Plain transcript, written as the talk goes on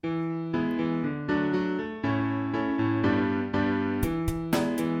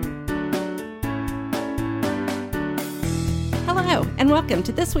Hello, and welcome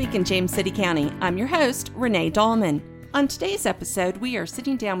to This Week in James City County. I'm your host, Renee Dahlman. On today's episode, we are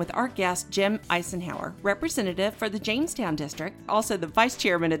sitting down with our guest, Jim Icenhour, representative for the Jamestown District, also the vice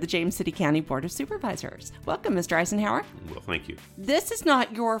chairman of the James City County Board of Supervisors. Welcome, Mr. Icenhour. Well, thank you. This is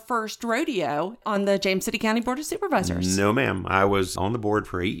not your first rodeo on the James City County Board of Supervisors. No, ma'am. I was on the board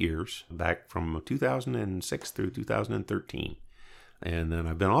for 8 years, back from 2006 through 2013. And then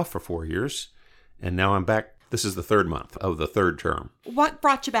I've been off for 4 years, and now I'm back. This is the third month of the third term. What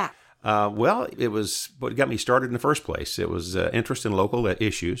brought you back? Well, it was what got me started in the first place. It was interest in local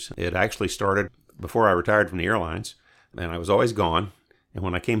issues. It actually started before I retired from the airlines, and I was always gone. And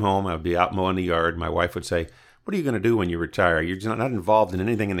when I came home, I would be out mowing the yard. My wife would say, "What are you going to do when you retire? You're not involved in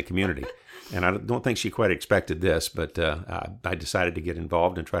anything in the community." And I don't think she quite expected this, but I decided to get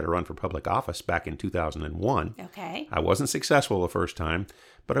involved and try to run for public office back in 2001. Okay. I wasn't successful the first time,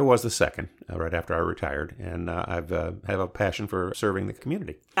 but I was the second, right after I retired. And I have a passion for serving the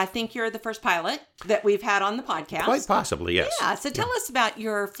community. I think you're the first pilot that we've had on the podcast. Quite possibly, yes. Yeah, so tell us about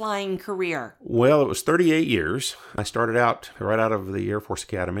your flying career. Well, it was 38 years. I started out right out of the Air Force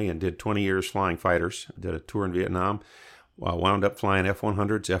Academy and did 20 years flying fighters. Did a tour in Vietnam. I wound up flying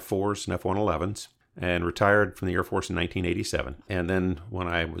F-100s, F-4s, and F-111s, and retired from the Air Force in 1987. And then when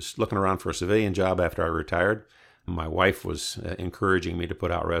I was looking around for a civilian job after I retired, my wife was encouraging me to put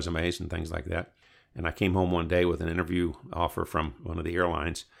out resumes and things like that. And I came home one day with an interview offer from one of the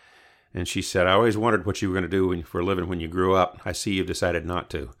airlines. And she said, "I always wondered what you were going to do for a living when you grew up. I see you've decided not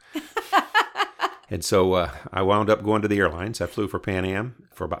to." And so I wound up going to the airlines. I flew for Pan Am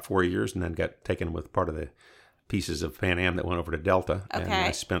for about 4 years and then got taken with part of the pieces of Pan Am that went over to Delta. Okay. And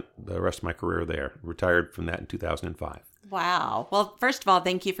I spent the rest of my career there. Retired from that in 2005. Wow. Well, first of all,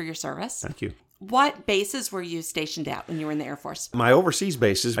 thank you for your service. Thank you. What bases were you stationed at when you were in the Air Force? My overseas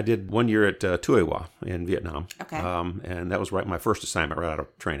bases, I did 1 year at Tuewa in Vietnam. Okay. And that was my first assignment right out of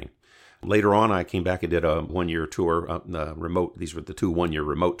training. Later on, I came back and did a 1 year tour, remote. These were the 2 1-year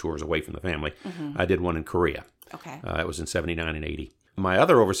remote tours away from the family. Mm-hmm. I did one in Korea. Okay. It was in 79 and 80. My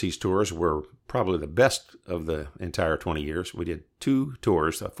other overseas tours were probably the best of the entire 20 years. We did 2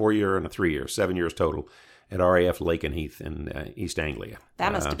 tours, a 4-year and a 3-year, 7 years total, at RAF Lakenheath in East Anglia.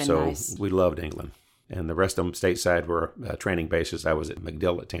 That must have been nice. So we loved England. And the rest of them stateside were training bases. I was at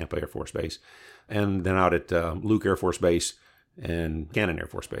MacDill at Tampa Air Force Base, and then out at Luke Air Force Base and Cannon Air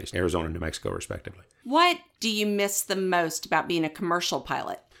Force Base, Arizona and New Mexico, respectively. What do you miss the most about being a commercial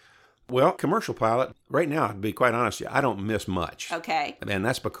pilot? Well, commercial pilot, right now, to be quite honest, I don't miss much. Okay. And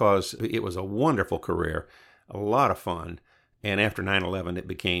that's because it was a wonderful career, a lot of fun. And after 9/11, it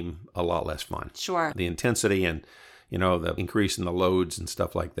became a lot less fun. Sure. The intensity and, the increase in the loads and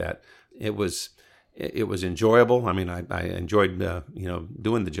stuff like that. It was enjoyable. I mean, I enjoyed,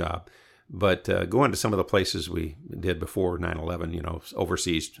 doing the job. But going to some of the places we did before 9/11,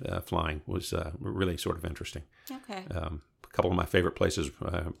 overseas flying was really sort of interesting. Okay. A couple of my favorite places,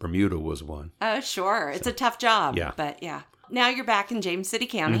 Bermuda was one. Oh, sure. It's a tough job. Yeah. But yeah. Now you're back in James City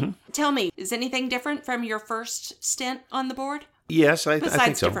County. Mm-hmm. Tell me, is anything different from your first stint on the board? Yes, I think so.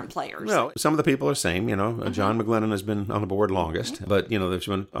 Besides different players. Well, some of the people are the same. Mm-hmm. John McGlennon has been on the board longest. Mm-hmm. But, there's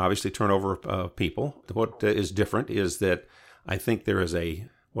been obviously turnover of people. What is different is that I think there is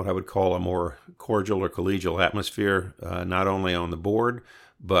what I would call a more cordial or collegial atmosphere, not only on the board,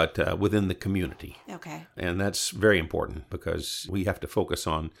 but within the community. Okay. And that's very important because we have to focus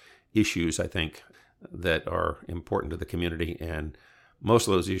on issues, I think, that are important to the community. And most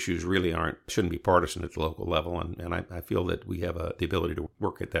of those issues really shouldn't be partisan at the local level. And I feel that we have the ability to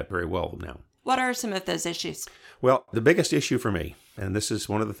work at that very well now. What are some of those issues? Well, the biggest issue for me, and this is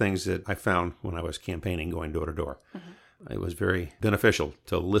one of the things that I found when I was campaigning, going door to door, it was very beneficial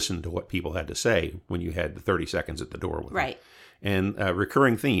to listen to what people had to say when you had the 30 seconds at the door with them. Right. And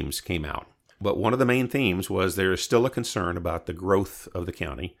recurring themes came out. But one of the main themes was there is still a concern about the growth of the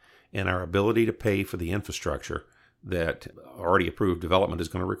county and our ability to pay for the infrastructure that already approved development is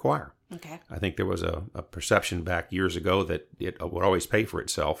going to require. Okay. I think there was a perception back years ago that it would always pay for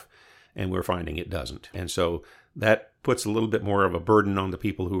itself, and we're finding it doesn't. And so that puts a little bit more of a burden on the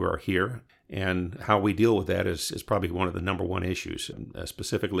people who are here. And how we deal with that is probably one of the number one issues,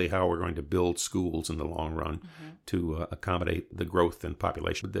 specifically how we're going to build schools in the long run to accommodate the growth in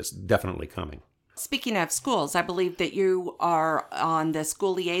population that's definitely coming. Speaking of schools, I believe that you are on the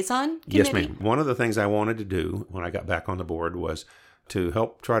school liaison committee? Yes, ma'am. One of the things I wanted to do when I got back on the board was to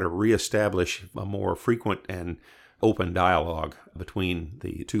help try to reestablish a more frequent and open dialogue between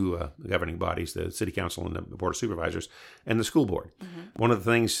the two governing bodies, the City Council and the Board of Supervisors, and the school board. Mm-hmm. One of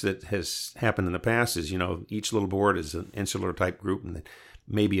the things that has happened in the past is, each little board is an insular type group, and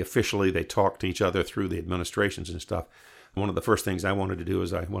maybe officially they talk to each other through the administrations and stuff. one of the first things I wanted to do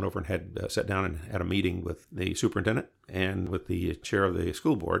is I went over and had sat down and had a meeting with the superintendent and with the chair of the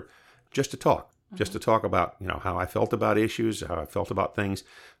school board just to talk. Just to talk about, how I felt about issues, how I felt about things,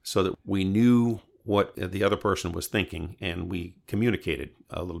 so that we knew what the other person was thinking and we communicated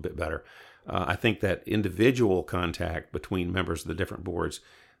a little bit better. I think that individual contact between members of the different boards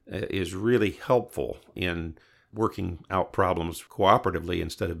is really helpful in working out problems cooperatively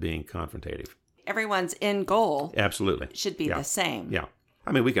instead of being confrontative. Everyone's end goal absolutely should be the same. Yeah.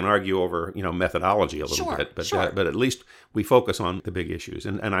 I mean, we can argue over, methodology a little bit, but but at least we focus on the big issues.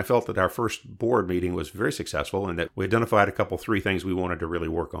 And I felt that our first board meeting was very successful and that we identified three things we wanted to really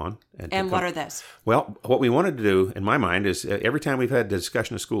work on. And what are those? Well, what we wanted to do, in my mind, is every time we've had the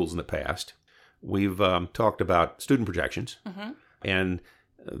discussion of schools in the past, we've talked about student projections. And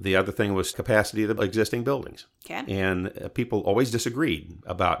the other thing was capacity of the existing buildings. Okay. And people always disagreed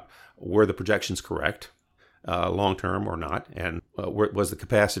about were the projections correct, long-term or not, and was the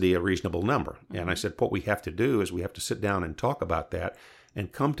capacity a reasonable number? And I said, what we have to do is we have to sit down and talk about that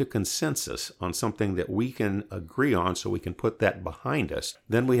and come to consensus on something that we can agree on so we can put that behind us.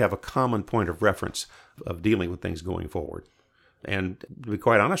 Then we have a common point of reference of dealing with things going forward. And to be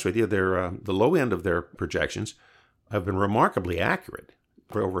quite honest with you, the low end of their projections have been remarkably accurate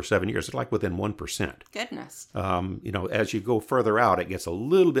for over 7 years. It's like within 1%. Goodness. As you go further out, it gets a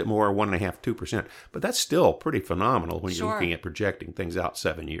little bit more, 1.5%, 2%. But that's still pretty phenomenal when you're looking at projecting things out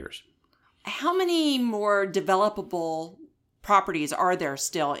 7 years. How many more developable properties are there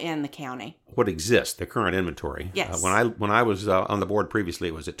still in the county? What exists, the current inventory. Yes. When I was on the board previously,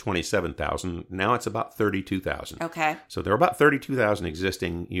 it was at 27,000. Now it's about 32,000. Okay. So there are about 32,000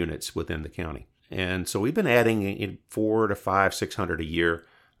 existing units within the county. And so we've been adding in 400 to 500, 600 a year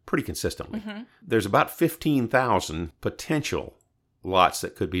pretty consistently. There's about 15,000 potential lots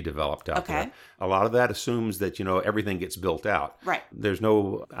that could be developed out there. A lot of that assumes that, everything gets built out. Right. There's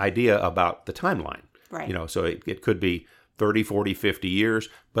no idea about the timeline. Right. So it could be 30, 40, 50 years,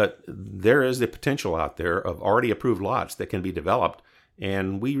 but there is the potential out there of already approved lots that can be developed.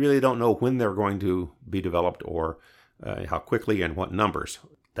 And we really don't know when they're going to be developed or how quickly and what numbers.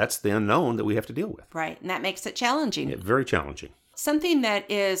 That's the unknown that we have to deal with. Right. And that makes it challenging. Very challenging. Something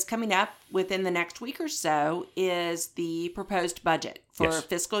that is coming up within the next week or so is the proposed budget for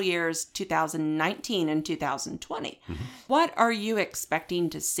fiscal years 2019 and 2020. What are you expecting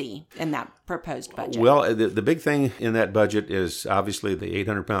to see in that proposed budget? Well, the big thing in that budget is obviously the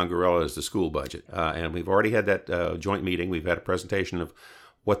 800-pound gorilla is the school budget. And we've already had that joint meeting. We've had a presentation of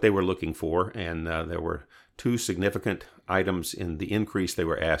what they were looking for, and there were two significant items in the increase they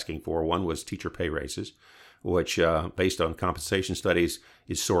were asking for. One was teacher pay raises, which, based on compensation studies,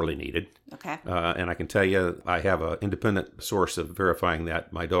 is sorely needed. Okay. And I can tell you, I have an independent source of verifying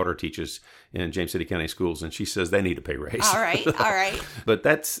that. My daughter teaches in James City County schools, and she says they need a pay raise. All right. But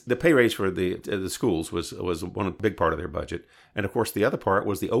that's the pay raise for the schools was one big part of their budget. And of course, the other part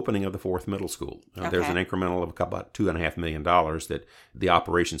was the opening of the fourth middle school. There's an incremental of about $2.5 million that the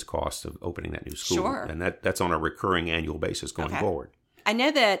operations cost of opening that new school. Sure. And that's on a recurring annual basis going forward. I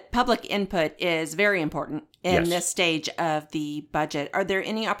know that public input is very important in this stage of the budget. Are there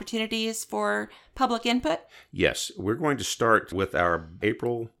any opportunities for public input? Yes. We're going to start with our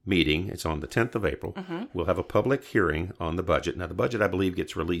April meeting. It's on the 10th of April. We'll have a public hearing on the budget. Now, the budget, I believe,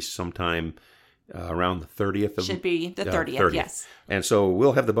 gets released sometime around the 30th of... Should be the 30th, yes. And so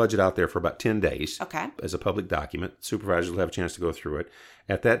we'll have the budget out there for about 10 days as a public document. Supervisors will have a chance to go through it.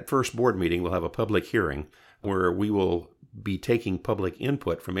 At that first board meeting, we'll have a public hearing where we will be taking public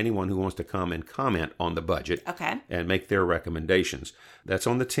input from anyone who wants to come and comment on the budget and make their recommendations. That's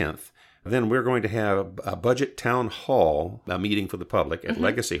on the 10th. Then we're going to have a budget town hall, a meeting for the public at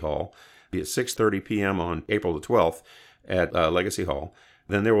Legacy Hall, be at 6:30 p.m. on April the 12th at Legacy Hall.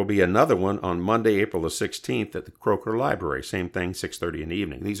 Then there will be another one on Monday, April the 16th at the Croker Library. Same thing, 6:30 in the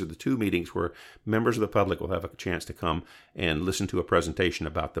evening. These are the two meetings where members of the public will have a chance to come and listen to a presentation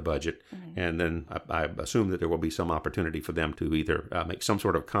about the budget. And then I assume that there will be some opportunity for them to either make some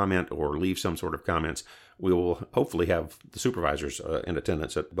sort of comment or leave some sort of comments. We will hopefully have the supervisors in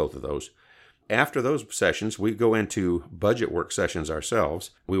attendance at both of those. After those sessions, we go into budget work sessions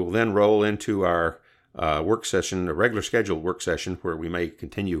ourselves. We will then roll into our work session, a regular scheduled work session, where we may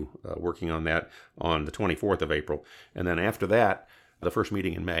continue working on that on the 24th of April. And then after that, the first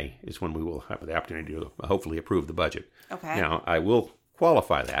meeting in May is when we will have the opportunity to hopefully approve the budget. Okay. Now, I will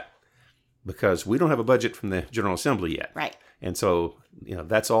qualify that because we don't have a budget from the General Assembly yet. Right. And so,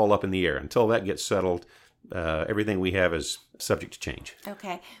 that's all up in the air. Until that gets settled, everything we have is subject to change.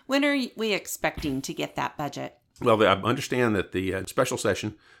 Okay. When are we expecting to get that budget? Well, I understand that the special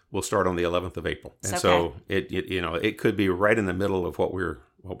session will start on the 11th of April. And Okay. so it could be right in the middle of what we're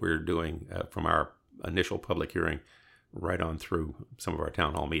doing from our initial public hearing right on through some of our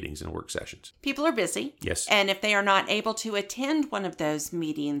town hall meetings and work sessions. People are busy. Yes. And if they are not able to attend one of those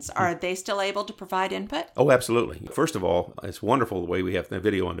meetings, are they still able to provide input? Oh, absolutely. First of all, it's wonderful the way we have the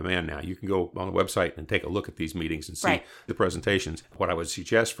video on demand now. You can go on the website and take a look at these meetings and see Right. the presentations. What I would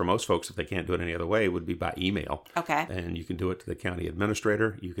suggest for most folks, if they can't do it any other way, would be by email. Okay. And you can do it to the county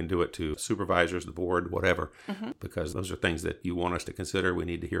administrator. You can do it to supervisors, the board, whatever, because those are things that you want us to consider. We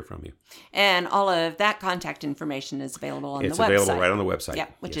need to hear from you. And all of that contact information is available on It's the website. available right on the website. Yeah,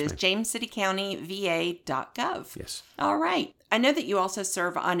 which Yes, is ma'am. jamescitycountyva.gov. Yes. All right. I know that you also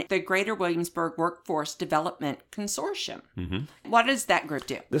serve on the Greater Williamsburg Workforce Development Consortium. What does that group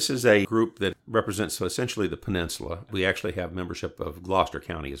do? This is a group that represents essentially the peninsula. We actually have membership of Gloucester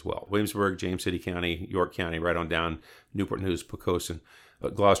County as well. Williamsburg, James City County, York County, right on down, Newport News, Poquoson.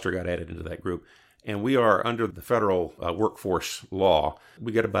 Gloucester got added into that group. And we are under the federal workforce law.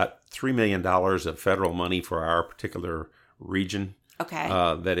 We get about $3 million of federal money for our particular region. Okay.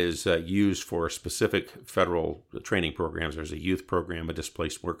 That is used for specific federal training programs. There's a youth program, a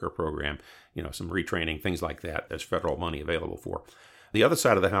displaced worker program, some retraining, things like that. There's federal money available for. The other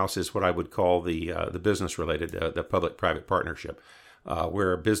side of the house is what I would call the business-related, the public-private partnership,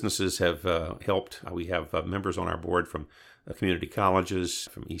 where businesses have helped. We have members on our board from community colleges,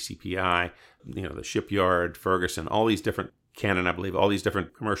 from ECPI, the shipyard, Ferguson, all these different, Canon, I believe, all these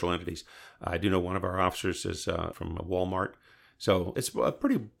different commercial entities. I do know one of our officers is from Walmart. So it's a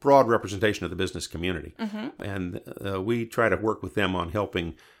pretty broad representation of the business community. And we try to work with them on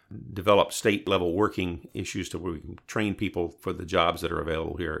helping develop state-level working issues to where we can train people for the jobs that are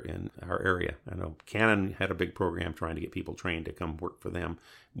available here in our area. I know Canon had a big program trying to get people trained to come work for them.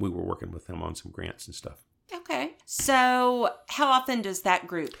 We were working with them on some grants and stuff. Okay. So how often does that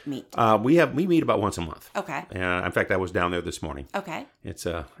group meet? We meet about once a month. Okay. In fact, I was down there this morning. Okay. It's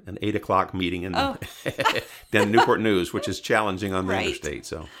an 8 o'clock meeting in the Newport News, which is challenging on the Right. interstate.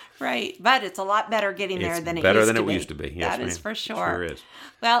 So Right. But it's a lot better getting there it's than it better used than to it be. used to be. Yes, That is ma'am. for sure. Sure is.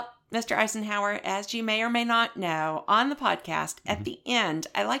 Well, Mr. Icenhour, as you may or may not know, on the podcast, at the end,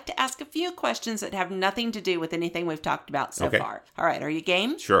 I like to ask a few questions that have nothing to do with anything we've talked about so Okay. far. All right. Are you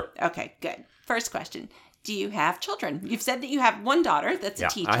game? Sure. Okay, good. First question. Do you have children? You've said that you have one daughter that's a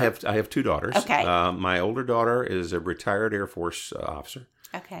teacher. I have two daughters. Okay. My older daughter is a retired Air Force officer.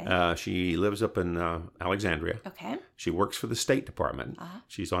 Okay. She lives up in Alexandria. Okay. She works for the State Department.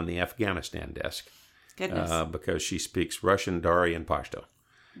 She's on the Afghanistan desk Goodness. because she speaks Russian, Dari, and Pashto.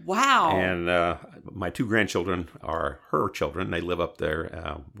 Wow. And my two grandchildren are her children. They live up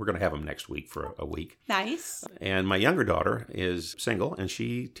there. We're going to have them next week for a week. Nice. And my younger daughter is single, and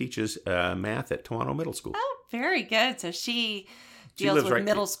she teaches math at Toronto Middle School. Oh, very good. So she She deals lives with right-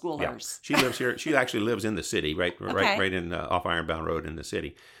 middle Yeah, schoolers. she lives here. She actually lives in the city, right Okay. in off Ironbound Road in the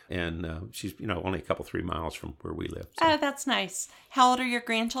city, and she's only a couple 3 miles from where we live. So. Oh, that's nice. How old are your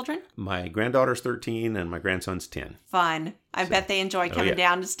grandchildren? My granddaughter's 13, and my grandson's 10. Fun. I bet they enjoy coming yeah.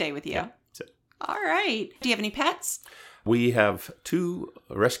 down to stay with you. Yeah. So All right. Do you have any pets? we have two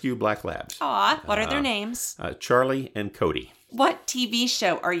rescue black labs, Aw, what are their names? Charlie and Cody. What TV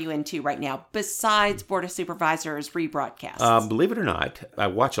show are you into right now besides Board of Supervisors rebroadcasts? Believe it or not, I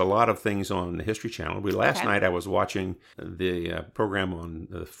watch a lot of things on the History Channel. Last night I was watching the program on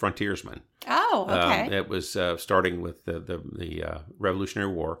the frontiersmen. Oh, okay. It was starting with the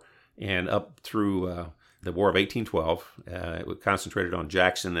Revolutionary War and up through the War of 1812. It was concentrated on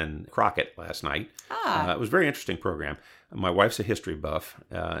Jackson and Crockett last night. It was a very interesting program. My wife's a history buff,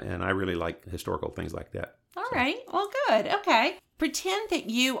 and I really like historical things like that. All right. Well, good. Okay. Pretend that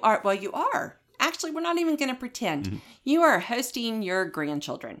you are, well, you are. Actually, we're not even going to pretend. You are hosting your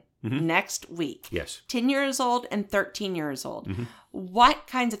grandchildren next week. Yes. 10 years old and 13 years old. What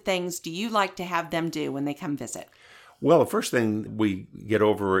kinds of things do you like to have them do when they come visit? Well, the first thing we get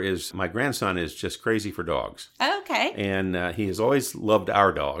over is my grandson is just crazy for dogs. Okay. And he has always loved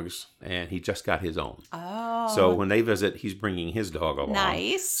our dogs, and he just got his own. Oh. So when they visit, he's bringing his dog along.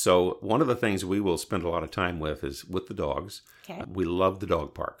 Nice. So one of the things we will spend a lot of time with is with the dogs. Okay. We love the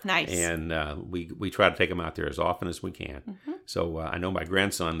dog park. Nice. And we try to take them out there as often as we can. So I know my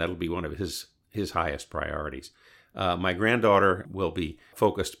grandson, that'll be one of his highest priorities. My granddaughter will be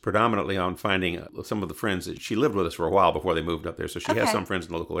focused predominantly on finding some of the friends that she lived with us for a while before they moved up there. So she has some friends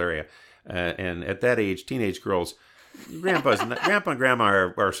in the local area. And at that age, teenage girls, grandpa and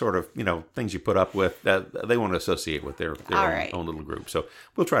grandma are sort of, things you put up with that they want to associate with their own little group. So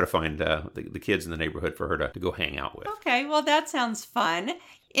we'll try to find the kids in the neighborhood for her to go hang out with. Okay. Well, that sounds fun.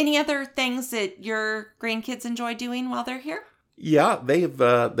 Any other things that your grandkids enjoy doing while they're here? Yeah,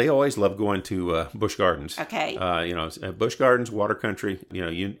 they always love going to Busch Gardens. Okay. Busch Gardens, water country,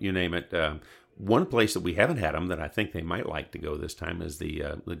 you name it. One place that we haven't had them that I think they might like to go this time is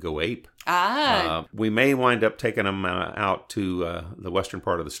the Go Ape. We may wind up taking them out to the western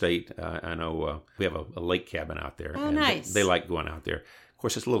part of the state. I know we have a lake cabin out there. Oh, nice. They like going out there. Of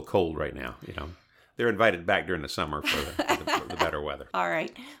course, it's a little cold right now, They're invited back during the summer for the better weather. All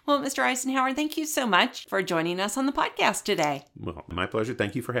right. Well, Mr. Icenhour, thank you so much for joining us on the podcast today. Well, my pleasure.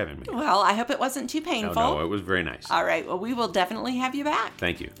 Thank you for having me. Well, I hope it wasn't too painful. No, it was very nice. All right. Well, we will definitely have you back.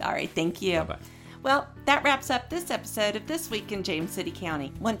 Thank you. All right. Thank you. Bye-bye. Well, that wraps up this episode of This Week in James City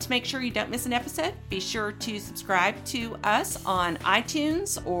County. Want to make sure you don't miss an episode? Be sure to subscribe to us on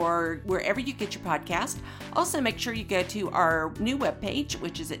iTunes or wherever you get your podcast. Also, make sure you go to our new webpage,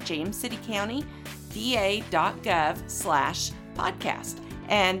 which is at jamescitycounty.va.gov/podcast.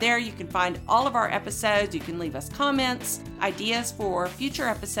 And there you can find all of our episodes. You can leave us comments, ideas for future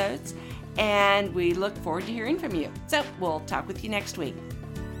episodes, and we look forward to hearing from you. So we'll talk with you next week.